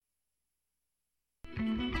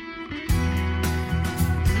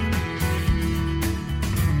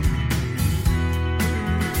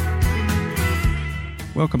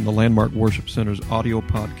Welcome to Landmark Worship Center's audio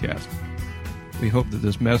podcast. We hope that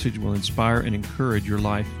this message will inspire and encourage your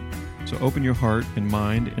life. So open your heart and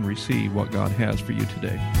mind and receive what God has for you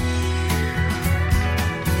today.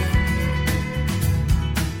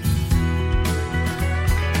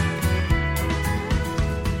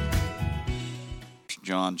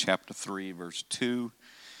 John chapter 3, verse 2.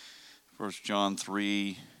 1 John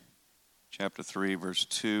 3, chapter 3, verse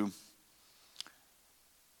 2.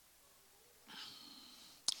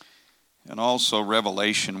 And also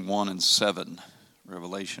Revelation 1 and 7.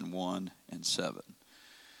 Revelation 1 and 7.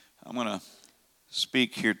 I'm going to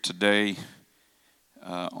speak here today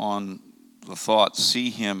on the thought, see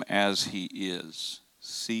him as he is.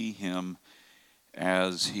 See him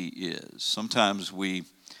as he is. Sometimes we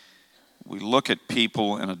look at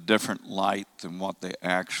people in a different light than what they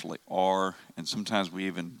actually are, and sometimes we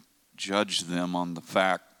even judge them on the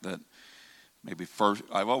fact that maybe first,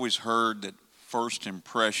 I've always heard that first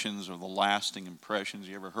impressions are the lasting impressions.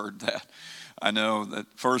 You ever heard that? I know that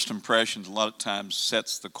first impressions a lot of times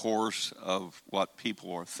sets the course of what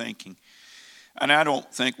people are thinking. And I don't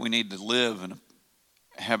think we need to live in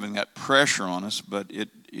having that pressure on us, but it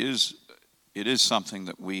is something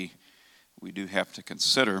that we do have to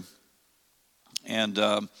consider. And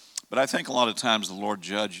but I think a lot of times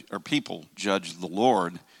people judge the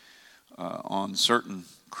Lord on certain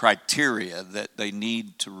criteria that they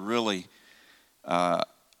need to really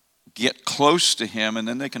get close to him, and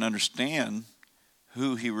then they can understand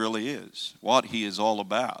who he really is, what he is all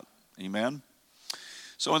about. Amen?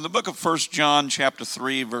 So in the book of 1 John chapter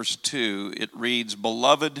 3, verse 2, it reads,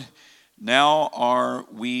 "Beloved, now are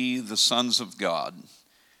we the sons of God,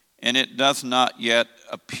 and it doth not yet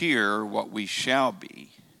appear what we shall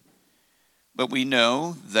be. But we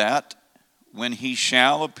know that when he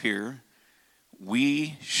shall appear,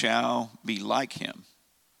 we shall be like him.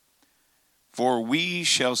 For we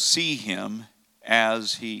shall see him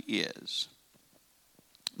as he is."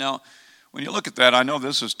 Now, when you look at that, I know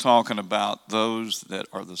this is talking about those that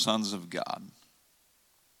are the sons of God.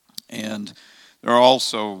 And there are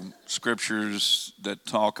also scriptures that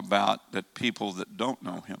talk about that people that don't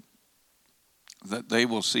know him, that they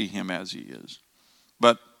will see him as he is.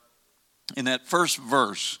 But in that first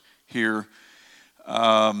verse here,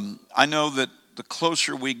 I know that the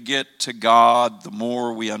closer we get to God, the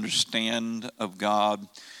more we understand of God.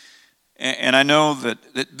 And I know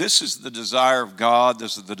that this is the desire of God,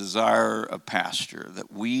 this is the desire of Pastor,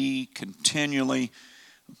 that we continually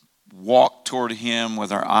walk toward him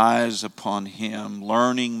with our eyes upon him,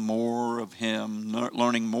 learning more of him,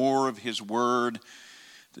 learning more of his word,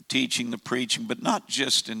 the teaching, the preaching, but not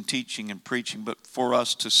just in teaching and preaching, but for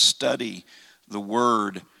us to study the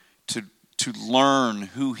word, to learn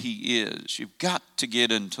who he is. You've got to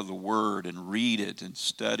get into the word and read it and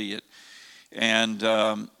study it. And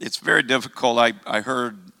it's very difficult. I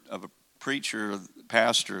heard of a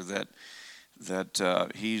pastor, that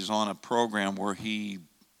he's on a program where he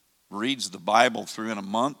reads the Bible through in a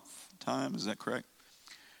month time. Is that correct?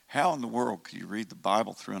 How in the world could you read the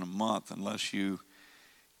Bible through in a month unless you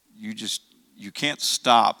can't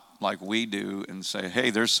stop like we do and say, hey,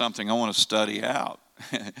 there's something I want to study out.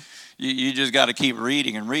 You just got to keep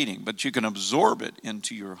reading and reading, but you can absorb it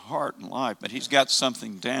into your heart and life. But he's got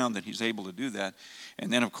something down that he's able to do that.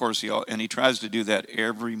 And then, of course, he tries to do that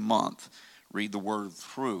every month, read the word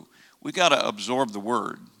through. We got to absorb the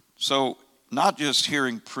word. So not just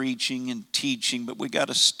hearing preaching and teaching, but we got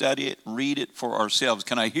to study it, read it for ourselves.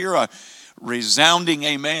 Can I hear a resounding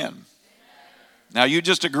amen? Now, you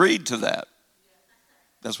just agreed to that.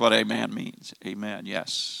 That's what amen means. Amen,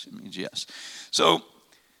 yes. It means yes. So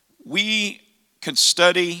we can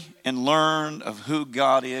study and learn of who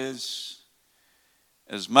God is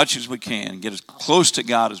as much as we can, get as close to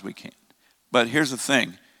God as we can. But here's the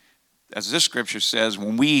thing. As this scripture says,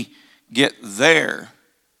 when we get there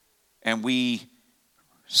and we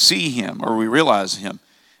see him or we realize him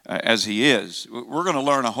as he is, we're going to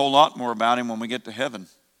learn a whole lot more about him when we get to heaven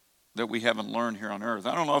that we haven't learned here on earth.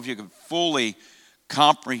 I don't know if you can fully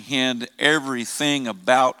comprehend everything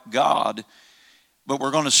about God, but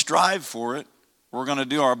we're going to strive for it. We're going to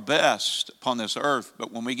do our best upon this earth.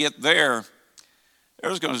 But when we get there,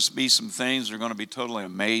 there's going to be some things that are going to be totally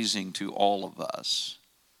amazing to all of us.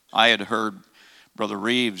 I had heard Brother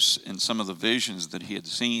Reeves in some of the visions that he had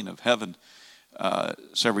seen of heaven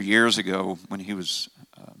several years ago when he was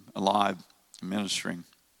alive ministering.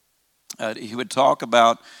 He would talk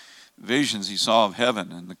about visions he saw of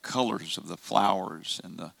heaven and the colors of the flowers.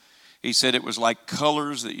 He said it was like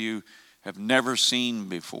colors that you have never seen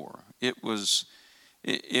before. It was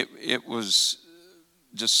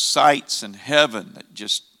just sights in heaven that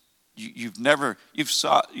just you've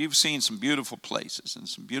seen some beautiful places and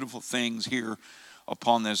some beautiful things here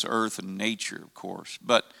upon this earth and nature, of course,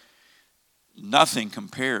 but nothing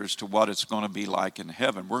compares to what it's going to be like in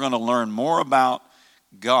heaven. We're going to learn more about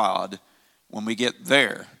God when we get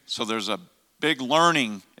there. So there's a big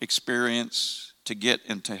learning experience to get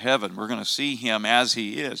into heaven. We're going to see him as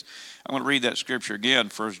he is. I'm going to read that scripture again,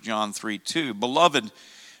 1 John 3:2. Beloved,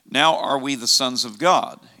 now are we the sons of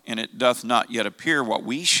God, and it doth not yet appear what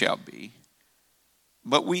we shall be.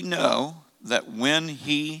 But we know that when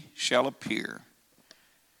he shall appear,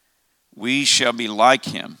 we shall be like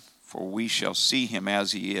him, for we shall see him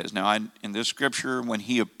as he is. Now, in this scripture, when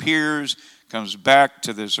he appears, comes back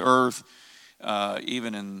to this earth,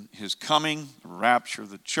 even in his coming, the rapture of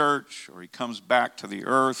the church, or he comes back to the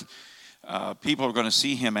earth, people are going to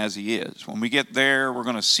see him as he is. When we get there, we're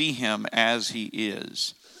going to see him as he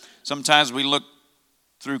is. Sometimes we look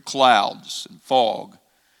through clouds and fog,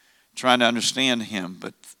 trying to understand him,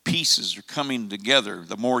 but pieces are coming together.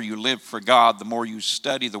 The more you live for God, the more you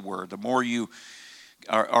study the Word, the more you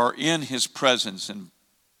are in his presence and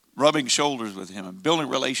rubbing shoulders with him and building a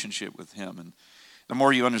relationship with him, and the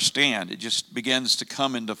more you understand, it just begins to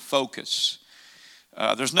come into focus.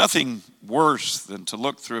 There's nothing worse than to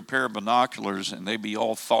look through a pair of binoculars and they be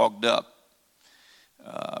all fogged up,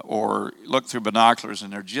 or look through binoculars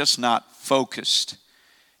and they're just not focused.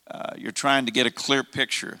 You're trying to get a clear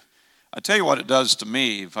picture. I tell you what it does to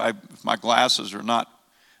me. If my glasses are not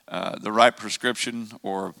the right prescription,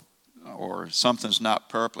 or something's not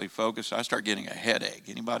properly focused, I start getting a headache.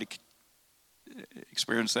 Anybody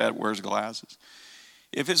experience that? Wears glasses.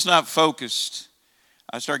 If it's not focused,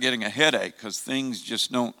 I start getting a headache because things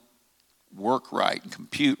just don't work right and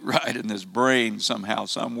compute right in this brain somehow,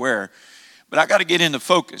 somewhere. But I got to get into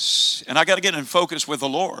focus, and I got to get in focus with the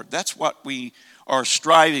Lord. That's what we are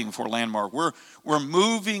striving for, Landmark. We're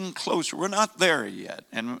moving closer. We're not there yet,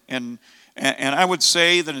 and I would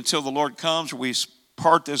say that until the Lord comes, we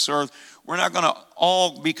part this earth, we're not going to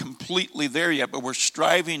all be completely there yet, but we're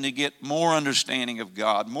striving to get more understanding of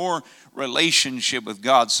God, more relationship with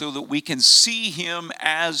God, so that we can see him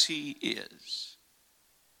as he is.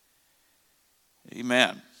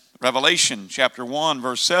 Amen. Revelation chapter 1,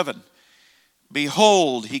 verse 7.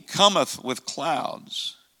 Behold, he cometh with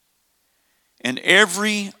clouds, and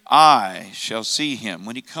every eye shall see him.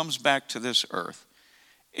 When he comes back to this earth,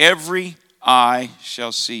 every eye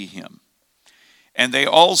shall see him. And they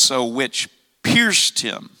also which pierced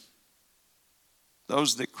him,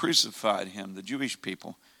 those that crucified him, the Jewish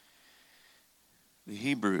people, the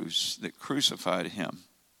Hebrews that crucified him,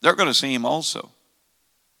 they're going to see him also.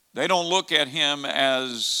 They don't look at him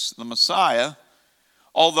as the Messiah,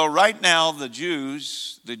 although right now the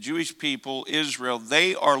Jews, the Jewish people, Israel,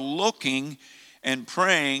 they are looking and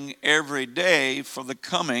praying every day for the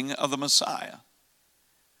coming of the Messiah.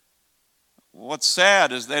 What's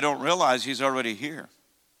sad is they don't realize he's already here.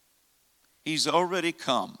 He's already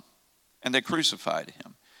come, and they crucified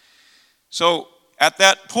him. So at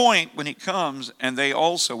that point when he comes, and they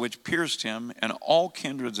also which pierced him, and all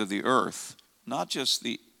kindreds of the earth, not just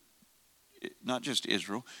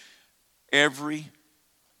Israel, every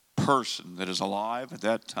person that is alive at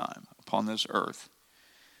that time upon this earth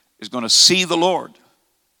is going to see the Lord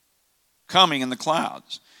coming in the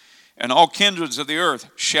clouds. And all kindreds of the earth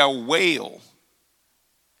shall wail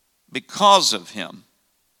because of him.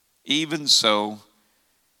 Even so,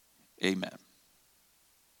 amen.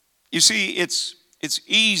 You see, it's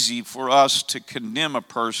easy for us to condemn a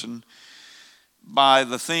person by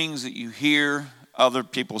the things that you hear other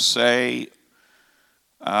people say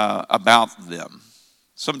about them.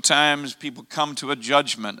 Sometimes people come to a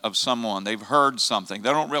judgment of someone. They've heard something.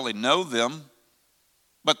 They don't really know them,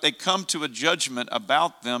 but they come to a judgment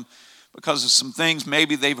about them because of some things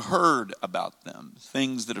maybe they've heard about them,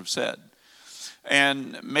 things that have said.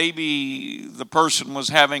 And maybe the person was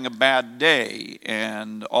having a bad day,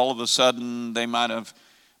 and all of a sudden they might have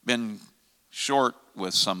been short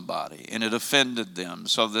with somebody, and it offended them.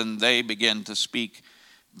 So then they begin to speak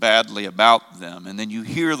badly about them, and then you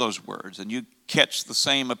hear those words, and you catch the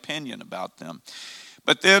same opinion about them.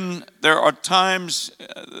 But then there are times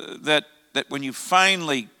that when you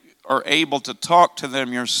finally are able to talk to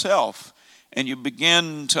them yourself and you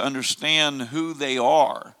begin to understand who they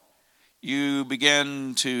are, you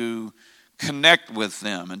begin to connect with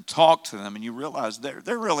them and talk to them, and you realize they're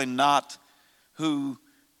really not who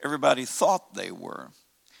everybody thought they were.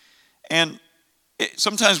 And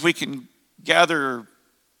sometimes we can gather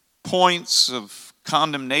points of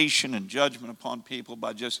condemnation and judgment upon people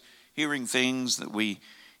by just hearing things that we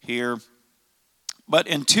hear. But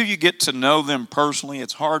until you get to know them personally,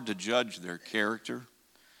 it's hard to judge their character,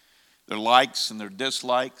 their likes and their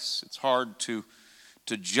dislikes. It's hard to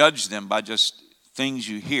judge them by just things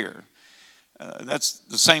you hear. That's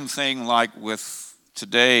the same thing like with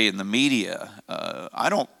today in the media. I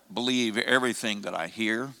don't believe everything that I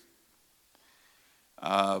hear.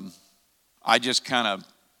 I just kind of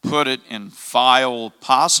put it in file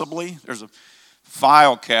possibly. There's a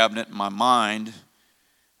file cabinet in my mind,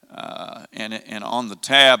 and on the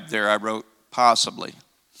tab there I wrote possibly,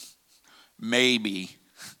 maybe.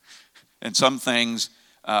 And some things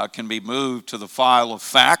can be moved to the file of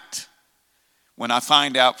fact when I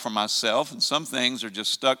find out for myself, and some things are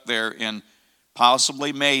just stuck there in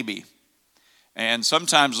possibly, maybe. And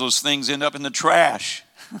sometimes those things end up in the trash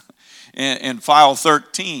in file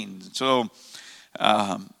 13. So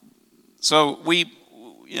we,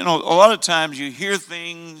 a lot of times you hear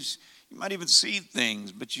things, you might even see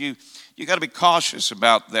things, but you got to be cautious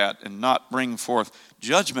about that and not bring forth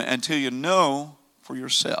judgment until you know for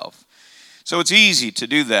yourself. So it's easy to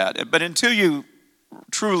do that, but until you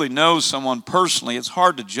truly know someone personally, it's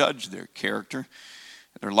hard to judge their character,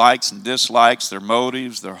 their likes and dislikes, their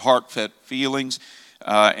motives, their heartfelt feelings,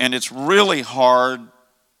 and it's really hard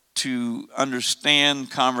to understand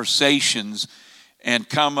conversations and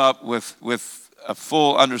come up with a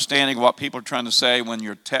full understanding of what people are trying to say when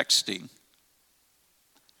you're texting.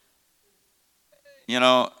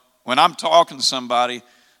 When I'm talking to somebody,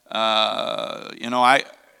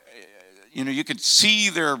 you could see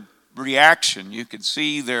their reaction. You could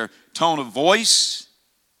see their tone of voice.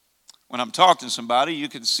 When I'm talking to somebody, you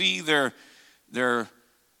can see their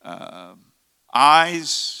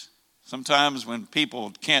eyes. Sometimes when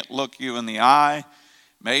people can't look you in the eye,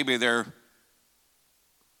 maybe they're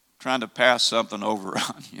trying to pass something over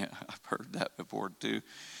on you. I've heard that before too.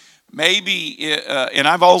 Maybe, and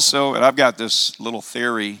I've got this little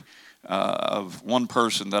theory of one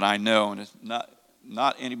person that I know, and it's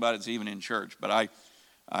not anybody that's even in church, but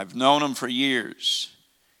I've known them for years,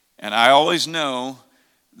 and I always know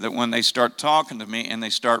that when they start talking to me and they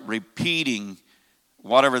start repeating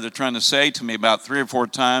whatever they're trying to say to me about 3 or 4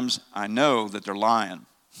 times, I know that they're lying.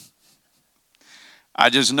 I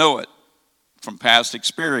just know it from past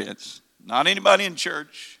experience. Not anybody in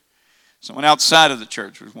church, someone outside of the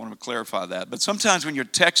church. We want to clarify that. But sometimes when you're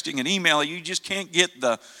texting and emailing, you just can't get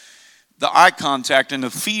the eye contact and the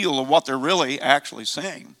feel of what they're really actually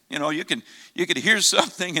saying. You could hear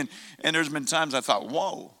something, and there's been times I thought,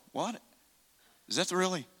 whoa, what? Is that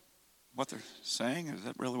really what they're saying? Is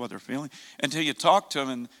that really what they're feeling? Until you talk to them,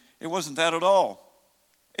 and it wasn't that at all.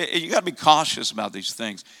 You got to be cautious about these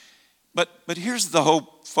things. But here's the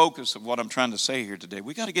whole focus of what I'm trying to say here today.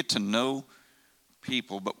 We got to get to know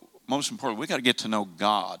people, but most importantly, we got to get to know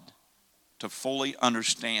God to fully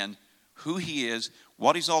understand who He is,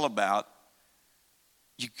 what He's all about.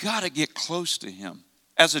 You got to get close to Him.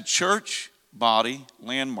 As a church body,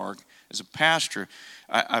 Landmark, as a pastor,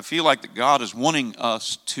 I feel like that God is wanting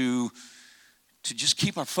us to just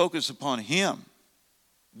keep our focus upon Him.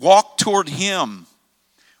 Walk toward Him.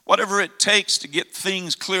 Whatever it takes to get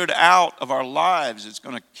things cleared out of our lives, it's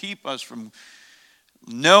going to keep us from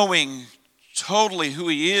knowing totally who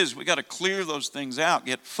He is. We got to clear those things out,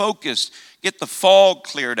 get focused, get the fog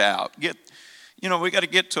cleared out. We got to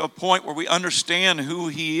get to a point where we understand who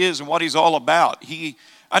He is and what He's all about.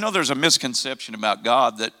 I know there's a misconception about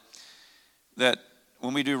God that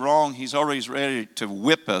when we do wrong, He's always ready to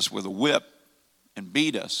whip us with a whip and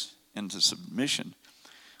beat us into submission.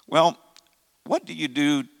 Well, what do you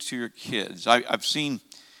do to your kids? I've seen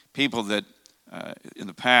people that in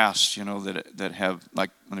the past, that have,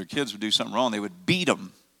 like, when their kids would do something wrong, they would beat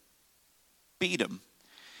them.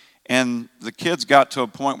 And the kids got to a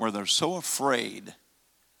point where they're so afraid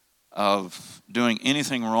of doing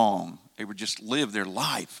anything wrong, they would just live their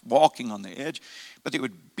life walking on the edge, but they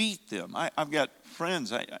would beat them. I've got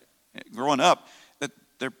friends growing up that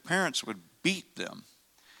their parents would beat them.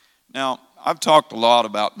 Now, I've talked a lot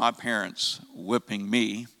about my parents whipping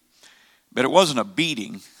me, but it wasn't a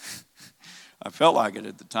beating. I felt like it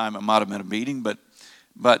at the time. It might have been a beating, but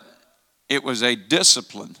it was a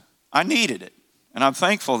discipline. I needed it, and I'm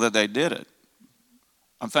thankful that they did it.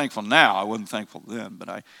 I'm thankful now. I wasn't thankful then,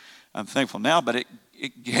 but I'm thankful now. But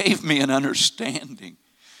it gave me an understanding.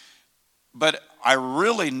 But I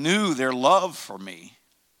really knew their love for me.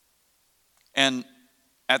 And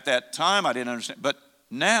at that time, I didn't understand. But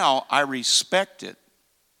now I respect it.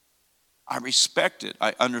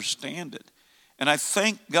 I understand it. And I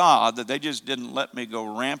thank God that they just didn't let me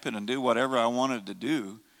go rampant and do whatever I wanted to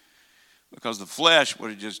do. because the flesh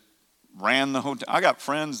would have just ran the whole town. I got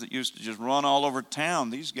friends that used to just run all over town.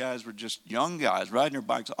 These guys were just young guys riding their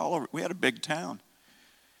bikes all over. We had a big town.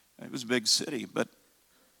 It was a big city, but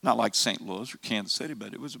not like St. Louis or Kansas City,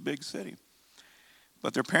 but it was a big city.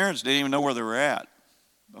 But their parents didn't even know where they were at.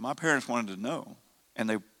 But my parents wanted to know, and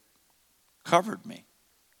they covered me.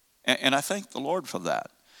 And I thank the Lord for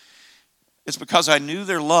that. It's because I knew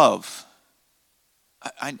their love.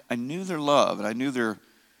 I knew their love, and I knew their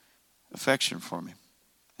affection for me.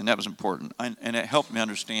 And that was important. And it helped me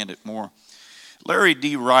understand it more. Larry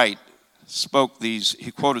D. Wright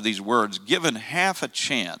he quoted these words: "Given half a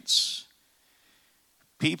chance,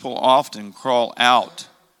 people often crawl out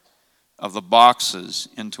of the boxes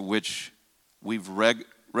into which we've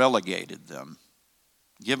relegated them."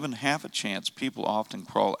 Given half a chance, people often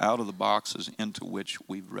crawl out of the boxes into which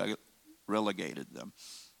we've relegated them.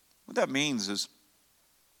 What that means is,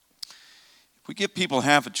 if we give people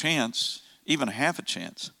half a chance, even half a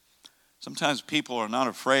chance, sometimes people are not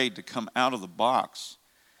afraid to come out of the box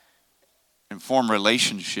and form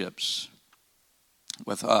relationships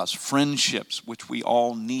with us, friendships, which we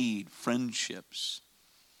all need, friendships.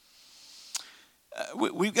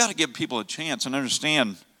 We've got to give people a chance and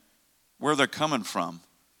understand where they're coming from.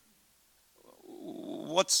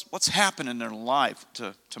 What's happened in their life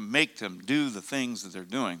to make them do the things that they're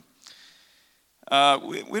doing.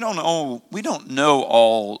 We don't know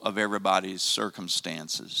all of everybody's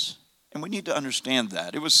circumstances, and we need to understand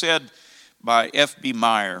that. It was said by F.B.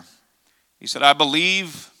 Meyer. He said, "I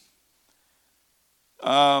believe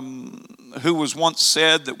who was once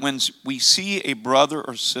said that when we see a brother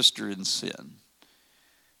or sister in sin,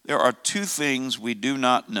 there are two things we do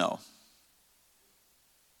not know."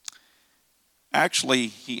 Actually,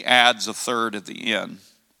 he adds a third at the end.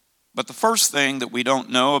 But the first thing that we don't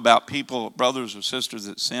know about people, brothers or sisters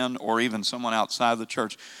that sin, or even someone outside the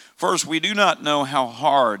church, first, we do not know how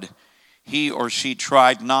hard he or she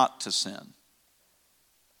tried not to sin.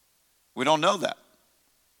 We don't know that.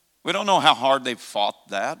 We don't know how hard they've fought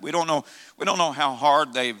that. We don't know how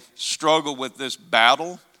hard they've struggled with this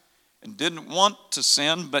battle and didn't want to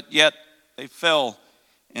sin, but yet they fell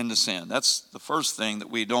into sin. That's the first thing that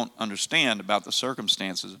we don't understand about the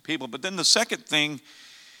circumstances of people. But then the second thing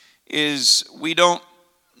is we don't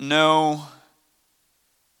know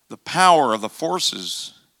the power of the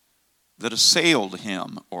forces that assailed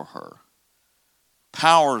him or her.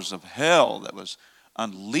 Powers of hell that was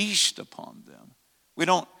unleashed upon them. We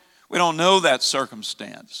don't know that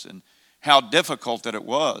circumstance and how difficult that it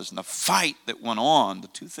was and the fight that went on. The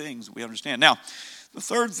two things we understand. Now, the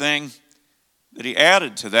third thing that he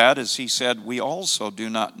added to that is he said, we also do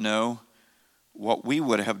not know what we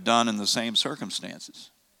would have done in the same circumstances.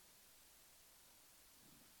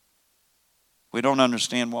 We don't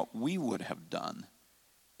understand what we would have done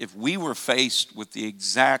if we were faced with the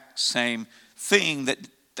exact same thing that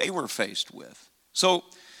they were faced with. So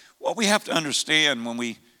what we have to understand when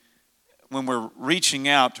we're reaching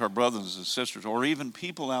out to our brothers and sisters, or even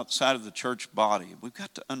people outside of the church body, we've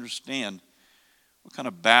got to understand what kind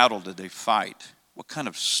of battle did they fight? What kind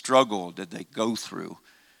of struggle did they go through?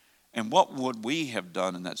 And what would we have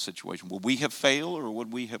done in that situation? Would we have failed or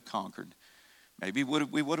would we have conquered? Maybe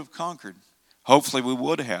we would have conquered. Hopefully we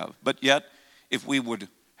would have. But yet, if we would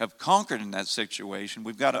have conquered in that situation,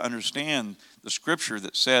 we've got to understand the scripture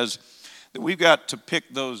that says that we've got to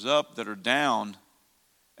pick those up that are down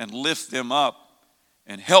and lift them up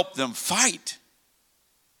and help them fight.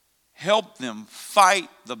 Help them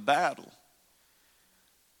fight the battle.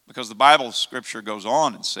 Because the Bible scripture goes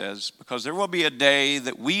on and says, because there will be a day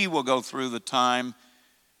that we will go through the time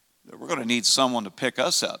that we're going to need someone to pick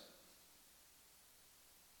us up.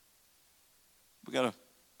 We've got to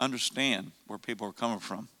understand where people are coming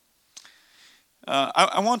from.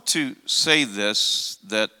 I want to say this,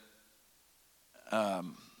 that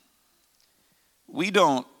we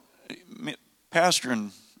don't, Pastor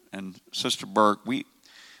and Sister Burk, we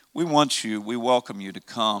welcome you to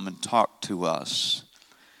come and talk to us.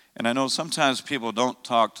 And I know sometimes people don't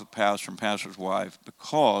talk to the pastor and pastor's wife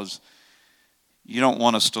because you don't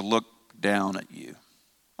want us to look down at you.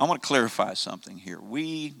 I want to clarify something here.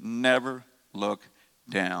 We never look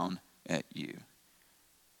down at you.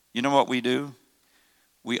 You know what we do?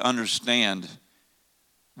 We understand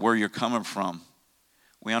where you're coming from.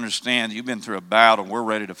 We understand you've been through a battle. We're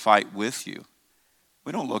ready to fight with you.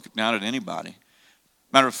 We don't look down at anybody.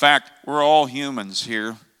 Matter of fact, we're all humans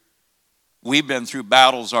here. We've been through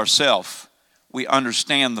battles ourselves. We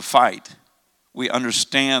understand the fight. We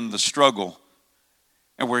understand the struggle.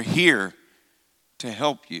 And we're here to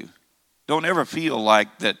help you. Don't ever feel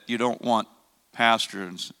like that you don't want Pastor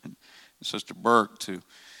and Sister Burk to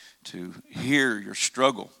to hear your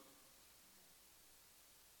struggle,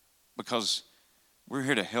 because we're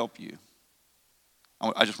here to help you.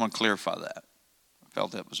 I just want to clarify that. I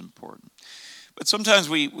felt that was important. But sometimes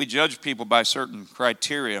we judge people by certain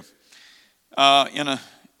criteria. In a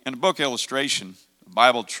book illustration,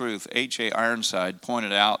 Bible Truth, H.A. Ironside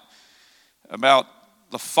pointed out about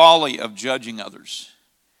the folly of judging others.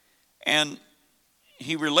 And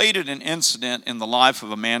he related an incident in the life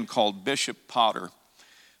of a man called Bishop Potter.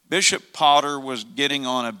 Bishop Potter was getting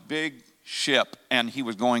on a big ship, and he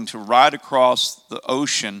was going to ride across the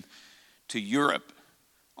ocean to Europe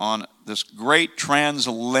on this great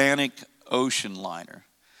transatlantic ocean liner.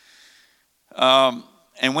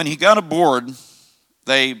 And when he got aboard,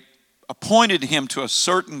 they appointed him to a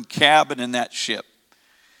certain cabin in that ship.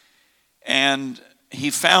 And he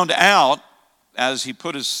found out, as he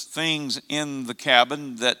put his things in the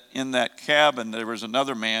cabin, that in that cabin there was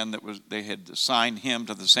another man they had assigned him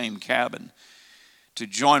to the same cabin to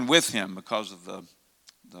join with him because of the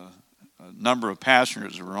number of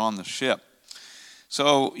passengers that were on the ship.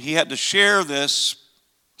 So he had to share this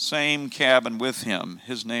same cabin with him.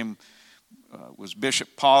 His name was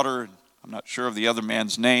Bishop Potter. I'm not sure of the other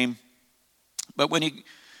man's name. But when he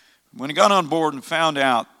got on board and found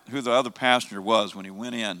out who the other passenger was, when he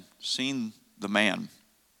went in, seen the man,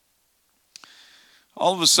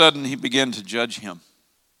 all of a sudden he began to judge him.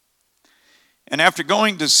 And after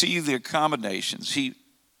going to see the accommodations,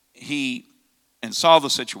 he and saw the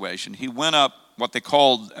situation, he went up what they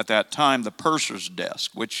called at that time the purser's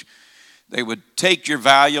desk, which they would take your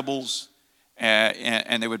valuables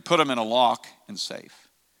and they would put them in a lock and safe.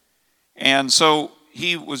 And so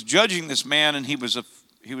he was judging this man, and he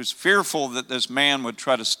was fearful that this man would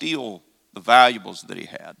try to steal the valuables that he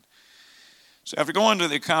had. So after going to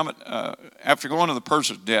the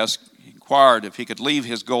purser's desk, he inquired if he could leave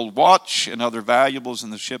his gold watch and other valuables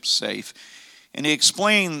in the ship's safe. And he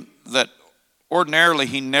explained that ordinarily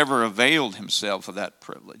he never availed himself of that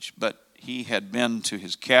privilege, but he had been to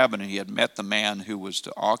his cabin and he had met the man who was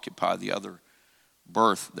to occupy the other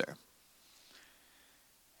berth there.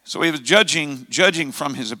 So he was judging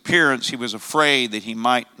from his appearance. He was afraid that he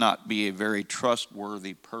might not be a very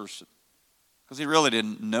trustworthy person, because he really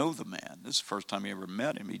didn't know the man. This is the first time he ever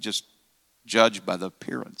met him. He just judged by the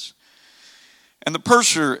appearance. And the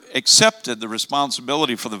purser accepted the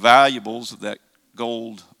responsibility for the valuables of that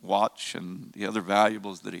gold watch and the other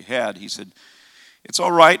valuables that he had. He said, "It's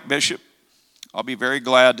all right, Bishop. I'll be very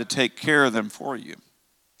glad to take care of them for you.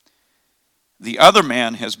 The other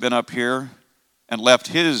man has been up here and left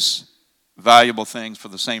his valuable things for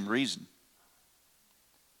the same reason,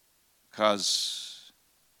 because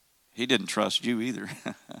he didn't trust you either."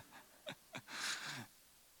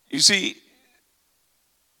 You see,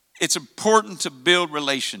 it's important to build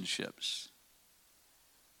relationships.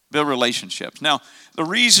 Build relationships. Now, the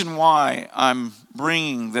reason why I'm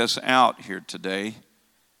bringing this out here today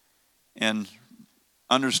and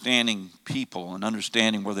understanding people and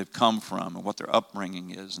understanding where they've come from and what their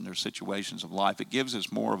upbringing is and their situations of life, it gives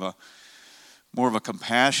us more of a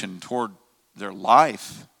compassion toward their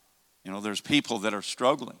life. You know, there's people that are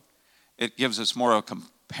struggling. It gives us more of a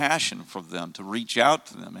compassion for them, to reach out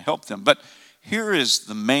to them and help them. But here is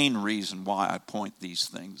the main reason why I point these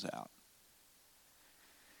things out.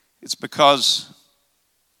 It's because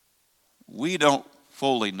we don't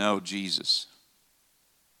fully know Jesus.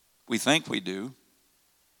 We think we do.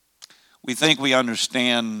 We think we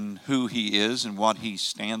understand who he is and what he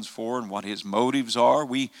stands for and what his motives are.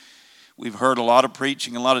 We've heard a lot of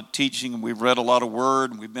preaching, a lot of teaching, and we've read a lot of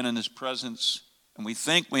word, and we've been in his presence, and we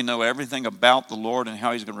think we know everything about the Lord and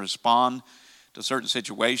how he's going to respond to certain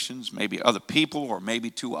situations, maybe other people or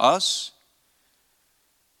maybe to us.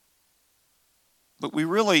 But we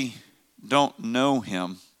really don't know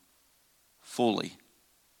him fully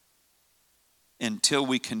until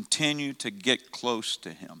we continue to get close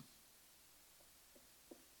to him.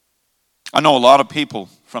 I know a lot of people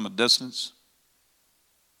from a distance.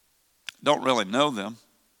 Don't really know them.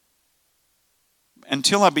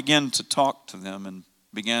 Until I begin to talk to them and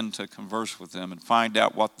begin to converse with them and find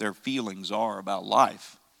out what their feelings are about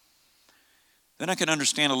life, then I can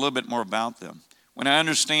understand a little bit more about them. When I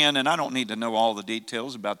understand, and I don't need to know all the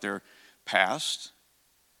details about their past,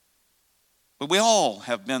 but we all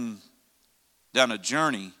have been down a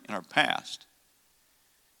journey in our past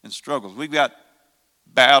and struggles. We've got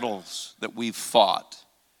battles that we've fought,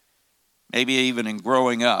 maybe even in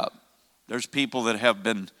growing up. There's people that have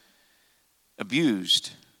been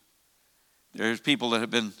abused. There's people that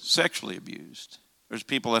have been sexually abused. There's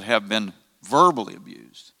people that have been verbally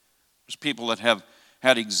abused. There's people that have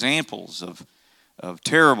had examples of of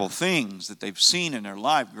terrible things that they've seen in their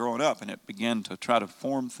life growing up, and it began to try to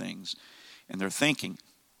form things in their thinking,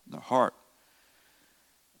 in their heart.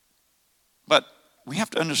 But we have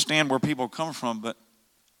to understand where people come from, but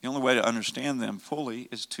the only way to understand them fully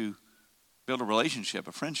is to build a relationship,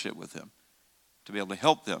 a friendship with them, to be able to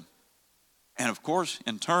help them. And of course,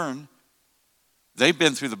 in turn, they've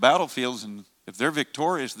been through the battlefields, and if they're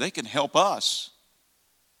victorious, they can help us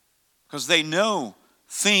because they know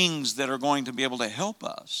things that are going to be able to help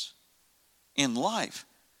us in life.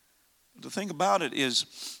 The thing about it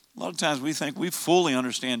is, a lot of times we think we fully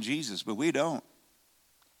understand Jesus, but we don't.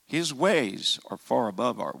 His ways are far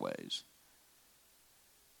above our ways.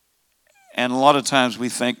 And a lot of times we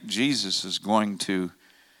think Jesus is going to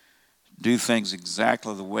do things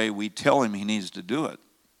exactly the way we tell him he needs to do it.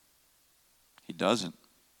 He doesn't.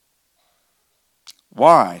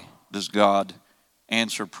 Why does God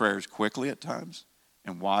answer prayers quickly at times?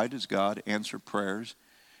 And why does God answer prayers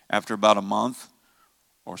after about a month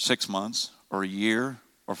or 6 months or a year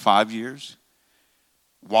or 5 years?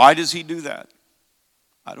 Why does he do that?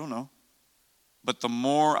 I don't know. But the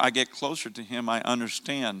more I get closer to him, I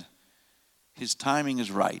understand his timing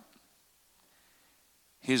is right.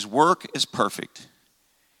 His work is perfect.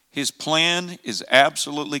 His plan is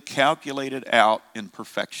absolutely calculated out in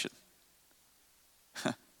perfection.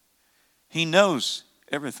 He knows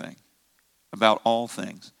everything about all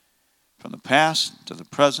things, from the past to the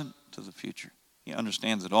present to the future. He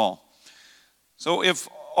understands it all. So if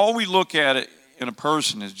all we look at it in a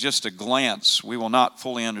person is just a glance, we will not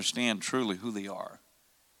fully understand truly who they are.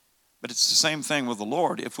 But it's the same thing with the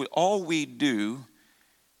Lord. If all we do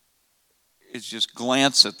is just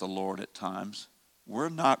glance at the Lord at times, we're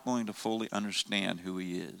not going to fully understand who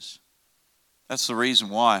he is. That's the reason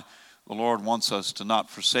why the Lord wants us to not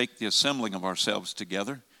forsake the assembling of ourselves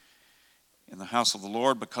together in the house of the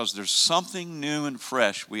Lord, because there's something new and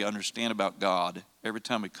fresh we understand about God every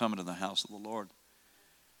time we come into the house of the Lord.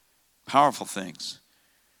 Powerful things.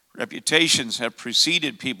 Reputations have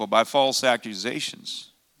preceded people by false accusations,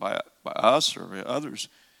 by us or others.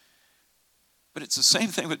 But it's the same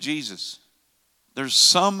thing with Jesus. There's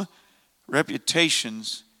some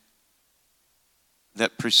reputations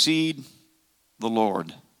that precede the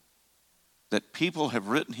Lord, that people have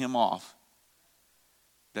written him off,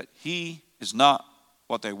 that he is not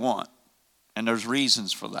what they want. And there's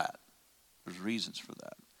reasons for that. There's reasons for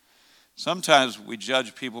that. Sometimes we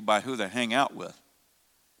judge people by who they hang out with.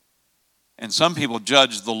 And some people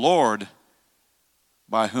judge the Lord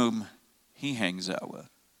by whom he hangs out with.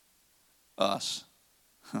 Us.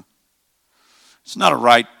 It's not a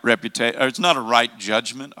right reputation, or it's not a right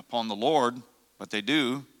judgment upon the Lord, but they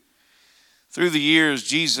do. Through the years,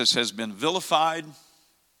 Jesus has been vilified.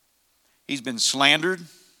 He's been slandered.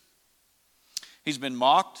 He's been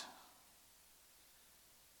mocked.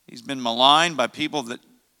 He's been maligned by people that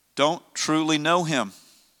don't truly know him.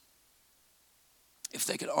 If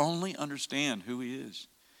they could only understand who he is.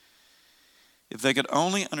 If they could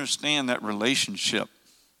only understand that relationship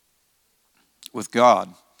with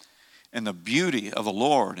God and the beauty of the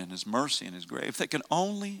Lord and his mercy and his grace. If they could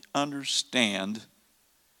only understand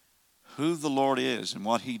who the Lord is and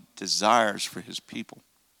what he desires for his people.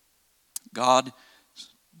 God's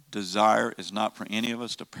desire is not for any of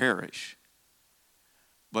us to perish,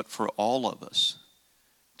 but for all of us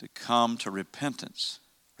to come to repentance.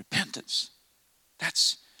 Repentance.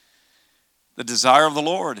 That's the desire of the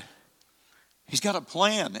Lord. He's got a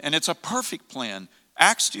plan, and it's a perfect plan.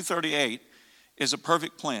 Acts 2:38 is a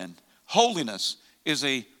perfect plan. Holiness is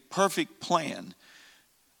a perfect plan.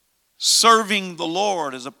 Serving the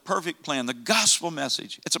Lord is a perfect plan. The gospel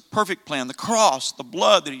message, it's a perfect plan. The cross, the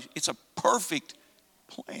blood, it's a perfect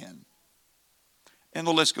plan. And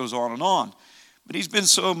the list goes on and on. But he's been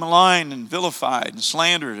so maligned and vilified and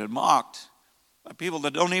slandered and mocked by people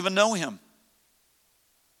that don't even know him.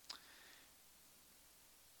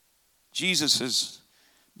 Jesus has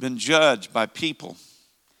been judged by people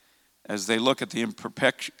as they look at the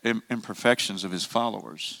imperfections of his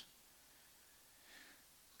followers.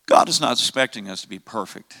 God is not expecting us to be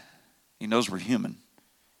perfect. He knows we're human.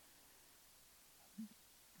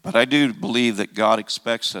 But I do believe that God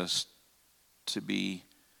expects us to be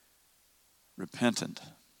repentant.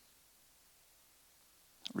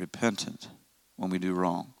 Repentant when we do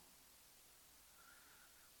wrong.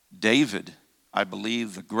 David, I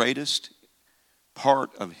believe the greatest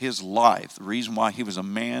part of his life, the reason why he was a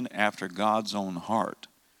man after God's own heart.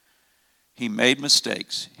 He made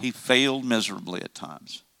mistakes. He failed miserably at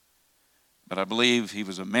times. But I believe he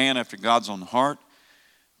was a man after God's own heart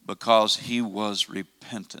because he was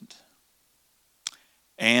repentant.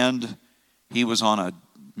 And he was on a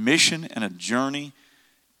mission and a journey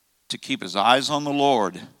to keep his eyes on the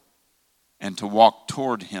Lord and to walk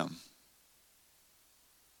toward him.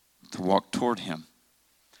 To walk toward him.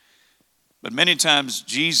 But many times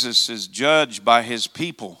Jesus is judged by his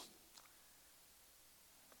people.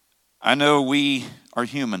 I know we are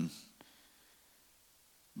human,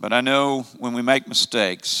 but I know when we make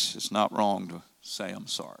mistakes, it's not wrong to say I'm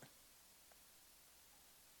sorry.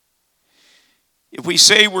 If we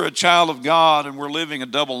say we're a child of God and we're living a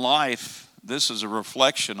double life, this is a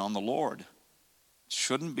reflection on the Lord. It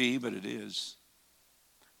shouldn't be, but it is.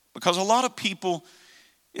 Because a lot of people,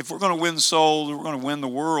 if we're going to win souls, we're going to win the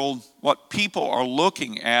world, what people are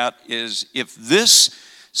looking at is if this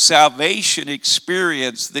salvation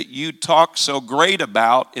experience that you talk so great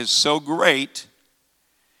about is so great,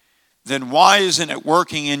 then why isn't it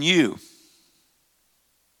working in you?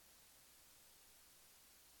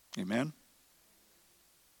 Amen?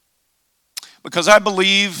 Because I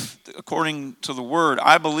believe, according to the Word,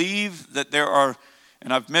 I believe that there are,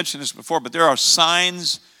 and I've mentioned this before, but there are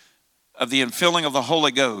signs of the infilling of the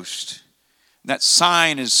Holy Ghost. That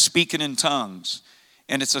sign is speaking in tongues.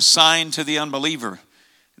 And it's a sign to the unbeliever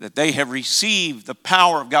that they have received the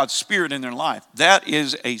power of God's Spirit in their life. That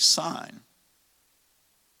is a sign.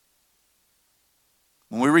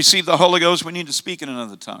 When we receive the Holy Ghost, we need to speak in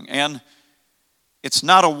another tongue. And it's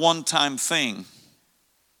not a one-time thing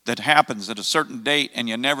that happens at a certain date and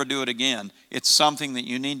you never do it again. It's something that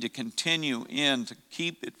you need to continue in to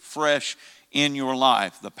keep it fresh in your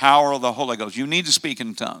life. The power of the Holy Ghost. You need to speak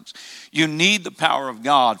in tongues. You need the power of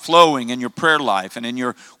God flowing in your prayer life and in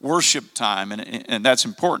your worship time, and that's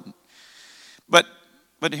important. But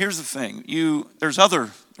here's the thing. There's other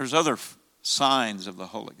signs of the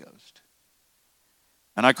Holy Ghost.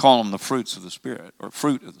 And I call them the fruits of the Spirit, or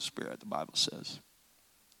fruit of the Spirit, the Bible says.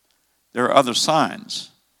 There are other signs.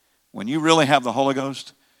 When you really have the Holy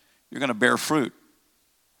Ghost, you're going to bear fruit.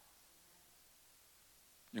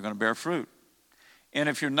 You're going to bear fruit. And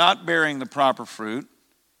if you're not bearing the proper fruit,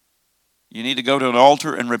 you need to go to an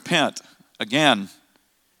altar and repent again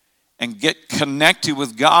and get connected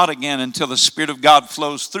with God again until the Spirit of God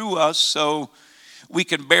flows through us so we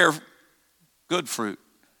can bear good fruit.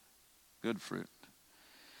 Good fruit.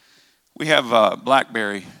 We have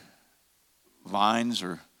blackberry vines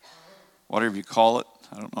or whatever you call it.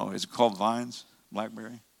 I don't know. Is it called vines?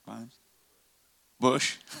 Blackberry vines?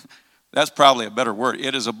 Bush? That's probably a better word.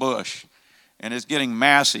 It is a bush. And it's getting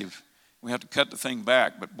massive. We have to cut the thing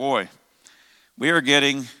back. But boy, we are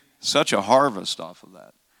getting such a harvest off of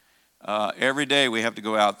that. Every day we have to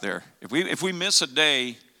go out there. If we miss a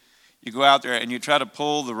day, you go out there and you try to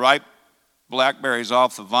pull the ripe blackberries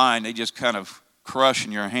off the vine, they just kind of crush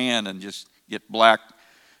in your hand and just get black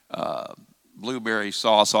blueberry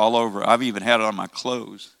sauce all over. I've even had it on my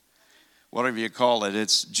clothes. Whatever you call it,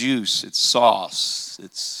 it's juice, it's sauce,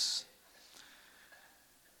 it's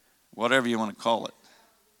whatever you want to call it.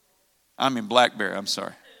 I mean blackberry, I'm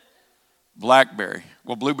sorry. Blackberry.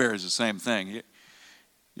 Well, blueberry is the same thing. You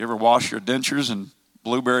ever wash your dentures in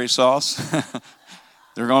blueberry sauce?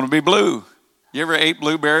 They're going to be blue. You ever ate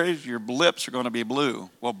blueberries? Your lips are going to be blue.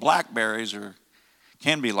 Well, blackberries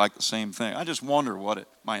can be like the same thing. I just wonder what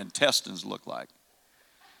my intestines look like.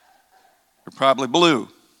 They're probably blue.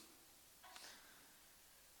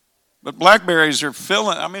 But blackberries are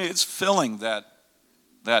it's filling that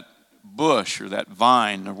bush or that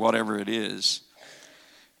vine or whatever it is.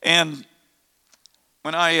 And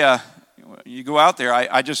when you go out there,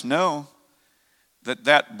 I just know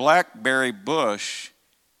that blackberry bush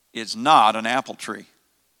is not an apple tree.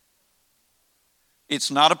 It's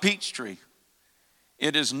not a peach tree.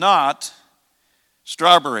 It is not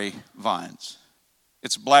strawberry vines.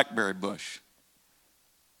 It's a blackberry bush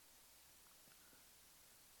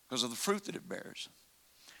because of the fruit that it bears.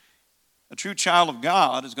 A true child of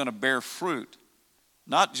God is going to bear fruit,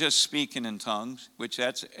 not just speaking in tongues, which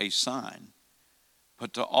that's a sign,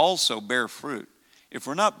 but to also bear fruit. If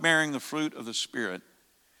we're not bearing the fruit of the Spirit,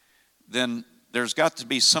 then there's got to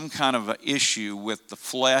be some kind of an issue with the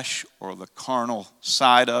flesh or the carnal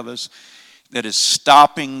side of us that is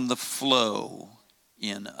stopping the flow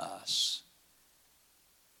in us.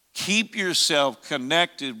 Keep yourself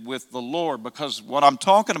connected with the Lord, because what I'm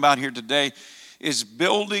talking about here today is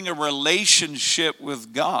building a relationship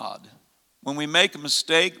with God. When we make a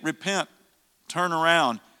mistake, repent, turn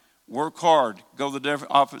around, work hard, go the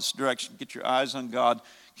opposite direction, get your eyes on God,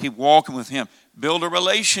 keep walking with Him. Build a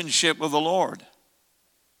relationship with the Lord.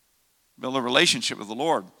 Build a relationship with the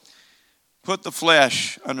Lord. Put the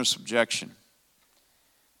flesh under subjection,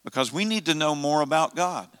 because we need to know more about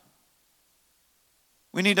God.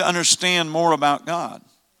 We need to understand more about God.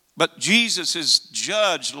 But Jesus is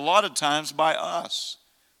judged a lot of times by us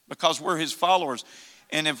because we're his followers.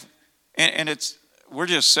 And we're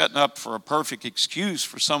just setting up for a perfect excuse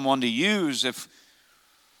for someone to use if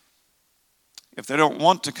they don't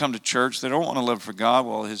want to come to church, they don't want to live for God.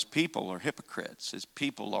 Well, his people are hypocrites. His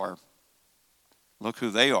people are, look who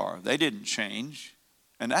they are. They didn't change.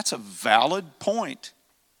 And that's a valid point.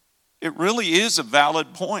 It really is a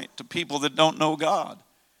valid point to people that don't know God.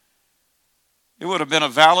 It would have been a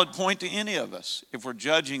valid point to any of us if we're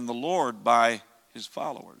judging the Lord by his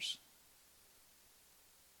followers,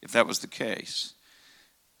 if that was the case.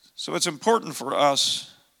 So it's important for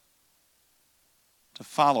us to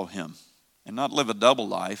follow him and not live a double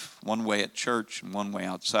life, one way at church and one way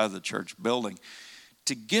outside the church building.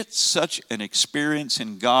 To get such an experience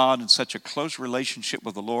in God and such a close relationship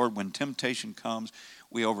with the Lord, when temptation comes,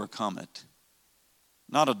 we overcome it.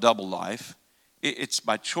 Not a double life. It's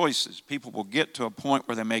by choices. People will get to a point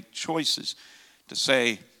where they make choices to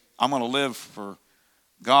say, I'm going to live for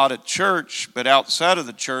God at church, but outside of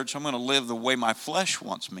the church, I'm going to live the way my flesh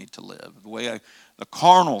wants me to live, the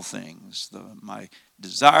carnal things, my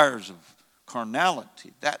desires of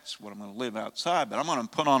carnality. That's what I'm going to live outside, but I'm going to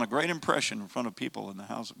put on a great impression in front of people in the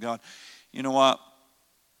house of God. You know what?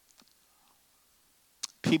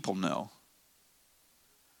 People know.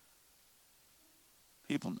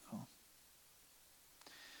 People know.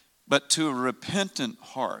 But to a repentant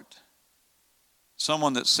heart,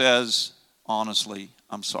 someone that says, honestly,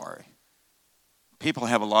 I'm sorry. People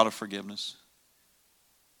have a lot of forgiveness.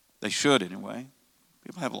 They should anyway.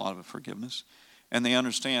 People have a lot of forgiveness. And they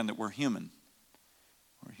understand that we're human.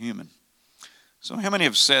 We're human. So how many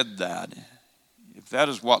have said that? If that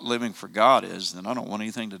is what living for God is, then I don't want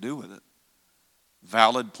anything to do with it.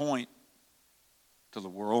 Valid point to the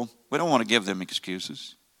world. We don't want to give them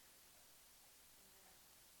excuses.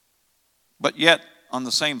 But yet, on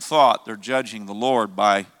the same thought, they're judging the Lord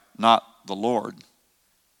by not the Lord,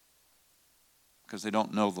 because they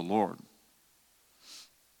don't know the Lord.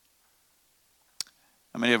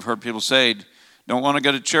 How many have heard people say, don't want to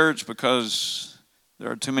go to church because there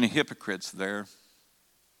are too many hypocrites there?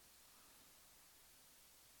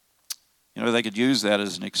 You know, they could use that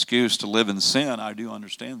as an excuse to live in sin. I do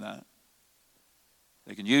understand that.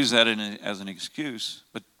 They can use that as an excuse,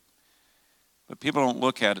 but people don't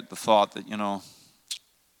look at it the thought that, you know,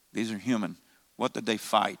 these are human. What did they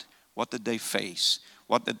fight? What did they face?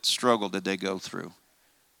 What struggle did they go through?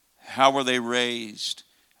 How were they raised?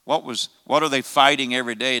 What are they fighting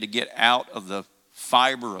every day to get out of the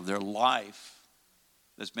fiber of their life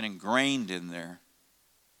that's been ingrained in there?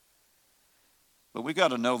 But we got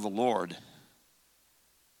to know the Lord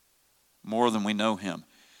more than we know him.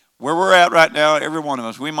 Where we're at right now, every one of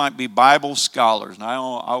us, we might be Bible scholars. And I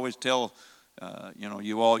always tell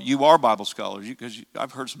you are Bible scholars, because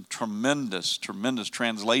I've heard some tremendous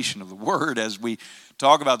translation of the Word as we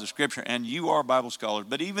talk about the Scripture, and you are Bible scholars.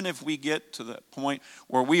 But even if we get to the point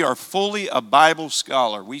where we are fully a Bible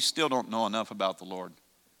scholar, we still don't know enough about the Lord.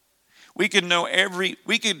 We could know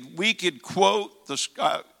we could quote the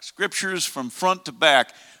Scriptures from front to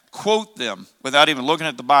back, quote them without even looking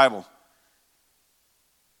at the Bible.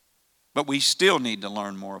 But we still need to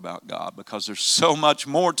learn more about God, because there's so much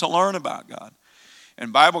more to learn about God.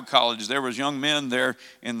 In Bible college, there was young men there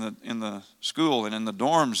in the school and in the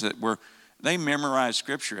dorms they memorized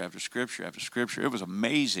Scripture after Scripture after Scripture. It was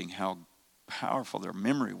amazing how powerful their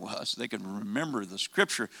memory was. They could remember the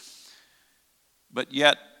Scripture, but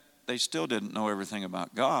yet they still didn't know everything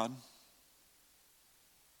about God.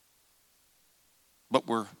 But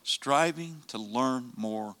we're striving to learn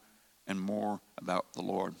more and more about the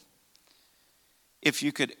Lord. If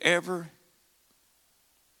you could ever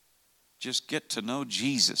just get to know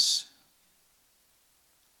Jesus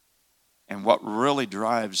and what really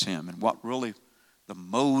drives him and what really the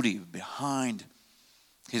motive behind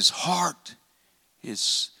his heart,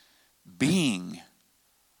 his being.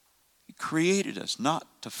 He created us not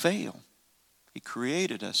to fail. He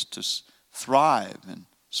created us to thrive and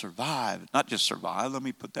survive. Not just survive, let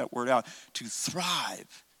me put that word out. To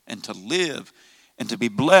thrive and to live and to be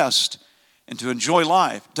blessed and to enjoy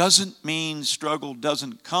life. Doesn't mean struggle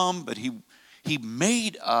doesn't come, but he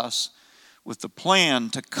made us with the plan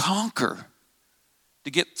to conquer,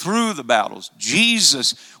 to get through the battles.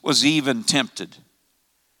 Jesus was even tempted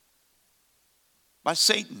by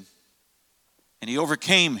Satan, and he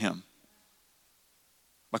overcame him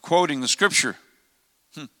by quoting the Scripture.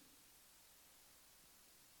 If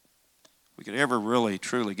we could ever really,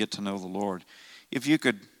 truly get to know the Lord, if you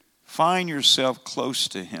could find yourself close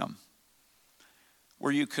to him,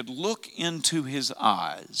 where you could look into his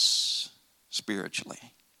eyes spiritually.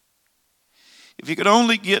 If you could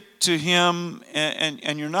only get to him,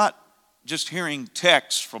 and you're not just hearing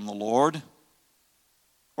texts from the Lord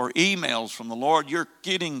or emails from the Lord, you're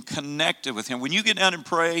getting connected with him. When you get down and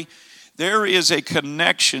pray, there is a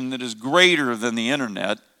connection that is greater than the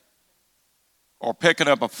internet or picking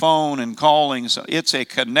up a phone and calling. So it's a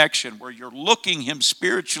connection where you're looking him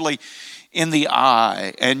spiritually in the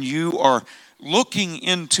eye, and you are looking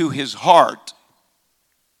into his heart,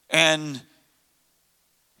 and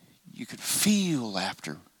you could feel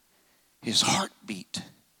after his heartbeat.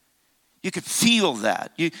 You could feel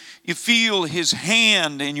that. You feel his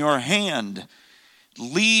hand in your hand,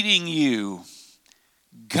 leading you,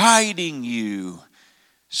 guiding you,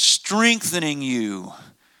 strengthening you,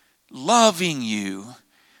 loving you.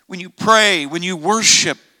 When you pray, when you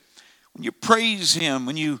worship, when you praise him,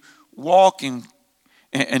 when you walk and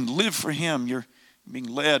live for him, you're being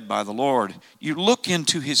led by the Lord. You look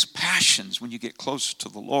into his passions when you get closer to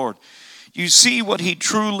the Lord. You see what he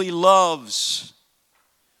truly loves.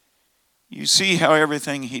 You see how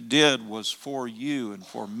everything he did was for you and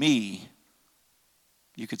for me.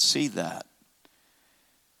 You could see that.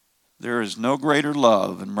 There is no greater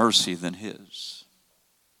love and mercy than his.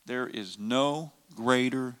 There is no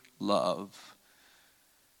greater love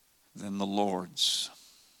than the Lord's.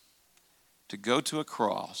 To go to a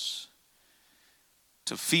cross,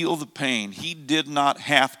 to feel the pain. He did not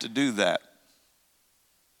have to do that.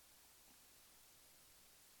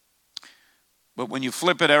 But when you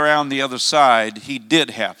flip it around the other side, he did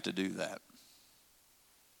have to do that.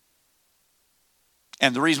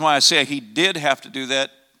 And the reason why I say he did have to do that,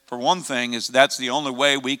 for one thing, is that's the only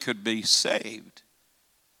way we could be saved.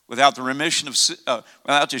 Without the remission of,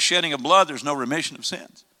 without the shedding of blood, there's no remission of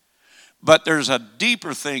sins. But there's a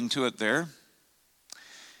deeper thing to it there.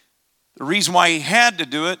 The reason why he had to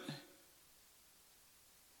do it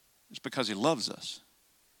is because he loves us.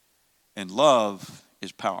 And love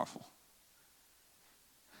is powerful.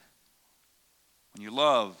 When you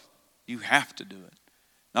love, you have to do it.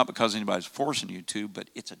 Not because anybody's forcing you to, but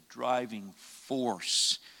it's a driving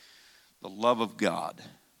force. The love of God.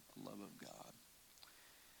 The love of God.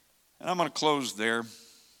 And I'm going to close there.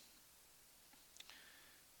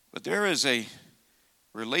 But there is a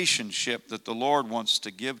relationship that the Lord wants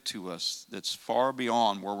to give to us that's far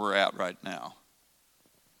beyond where we're at right now.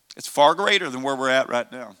 It's far greater than where we're at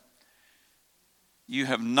right now. You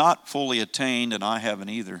have not fully attained, and I haven't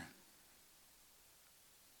either.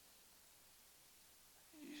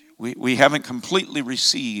 We haven't completely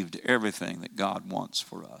received everything that God wants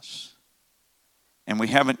for us. And we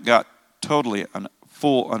haven't got totally a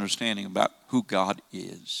full understanding about who God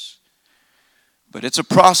is. But it's a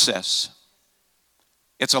process.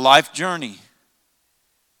 It's a life journey.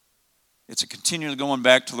 It's a continually going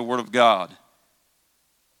back to the Word of God.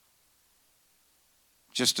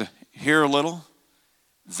 Just to hear a little,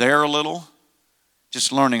 there a little,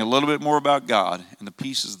 just learning a little bit more about God, and the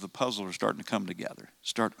pieces of the puzzle are starting to come together.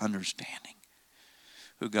 Start understanding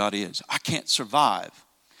who God is. I can't survive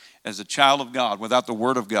as a child of God without the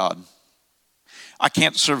Word of God. I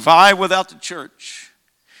can't survive without the church.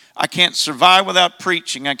 I can't survive without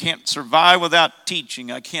preaching. I can't survive without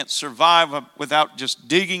teaching. I can't survive without just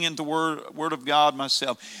digging into the Word of God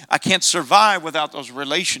myself. I can't survive without those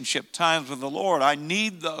relationship times with the Lord. I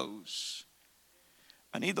need those.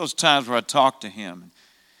 I need those times where I talk to him and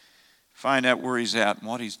find out where he's at and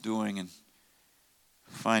what he's doing and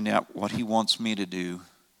find out what he wants me to do.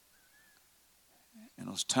 And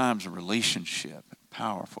those times of relationship,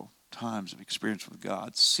 powerful times of experience with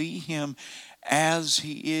God. See him as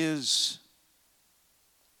he is.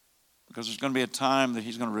 Because there's going to be a time that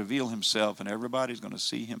he's going to reveal himself and everybody's going to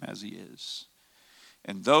see him as he is.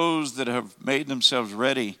 And those that have made themselves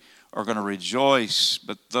ready are going to rejoice,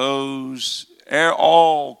 but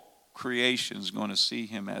all creation is going to see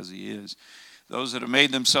him as he is. Those that have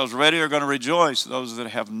made themselves ready are going to rejoice. Those that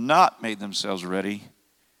have not made themselves ready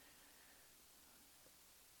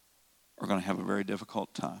are going to have a very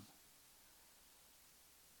difficult time.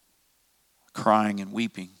 Crying and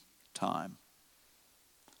weeping time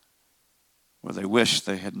where they wish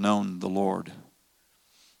they had known the Lord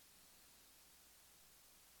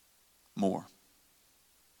more.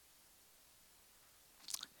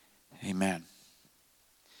 Amen.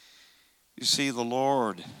 You see, the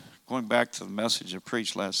Lord, going back to the message I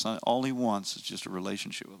preached last Sunday, all he wants is just a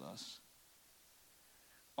relationship with us.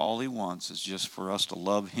 All he wants is just for us to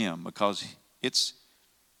love him, because it's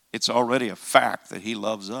already a fact that he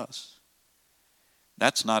loves us.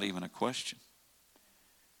 That's not even a question.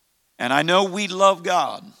 And I know we love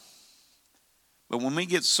God, but when we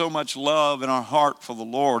get so much love in our heart for the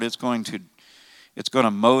Lord, it's going to It's going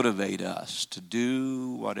to motivate us to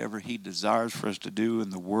do whatever He desires for us to do in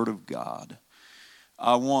the Word of God.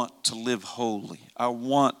 I want to live holy. I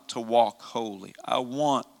want to walk holy. I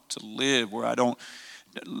want to live where I don't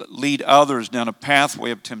lead others down a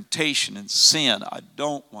pathway of temptation and sin. I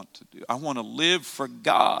don't want to do. I want to live for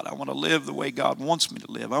God. I want to live the way God wants me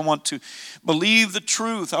to live. I want to believe the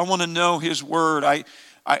truth. I want to know His Word.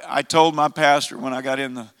 I told my pastor when I got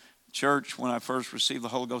in the church, when I first received the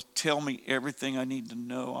Holy Ghost, tell me everything I need to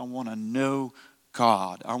know. I want to know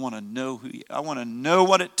God. I want to know who He, I want to know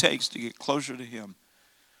what it takes to get closer to Him.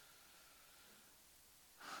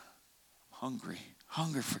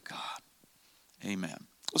 Hungry for God. Amen.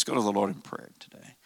 Let's go to the Lord in prayer today.